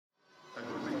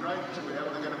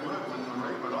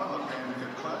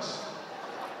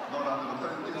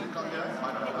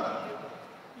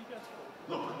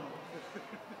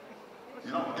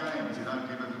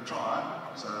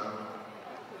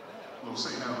we'll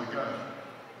see how we go.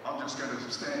 I'm just going to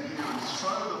stand here and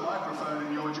throw the microphone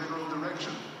in your general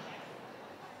direction.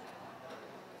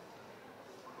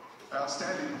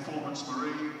 Outstanding performance,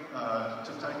 Maree,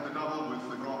 to take the double with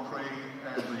the Grand Prix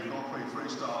and the Grand Prix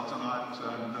Freestyle tonight,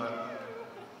 and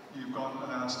you've got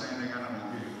an outstanding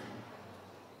animal here.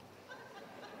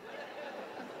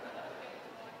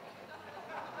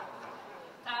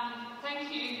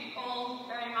 Thank you all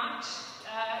very much.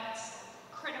 It's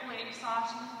incredibly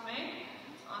exciting for me.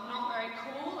 I'm not very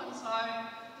cool, and so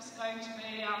it's going to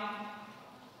be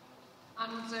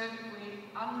unreservedly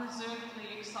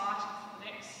excited for the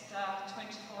next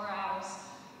 24 hours.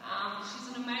 She's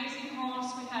an amazing horse.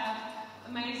 We have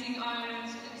amazing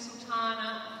owners in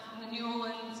Sultana and the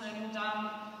Newlands, and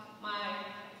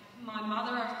my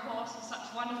mother, of course, is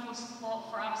such wonderful support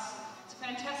for us. It's a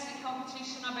fantastic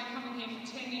competition. I've been coming here for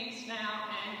 10 years now,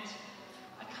 and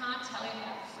I can't tell you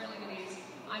how thrilling it is.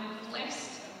 I'm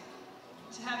blessed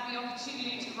to have the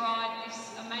opportunity to ride this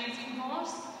amazing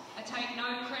horse. I take no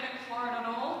credit for it at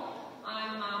all.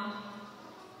 I'm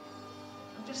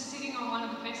just sitting on one of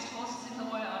the best horses in the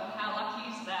world.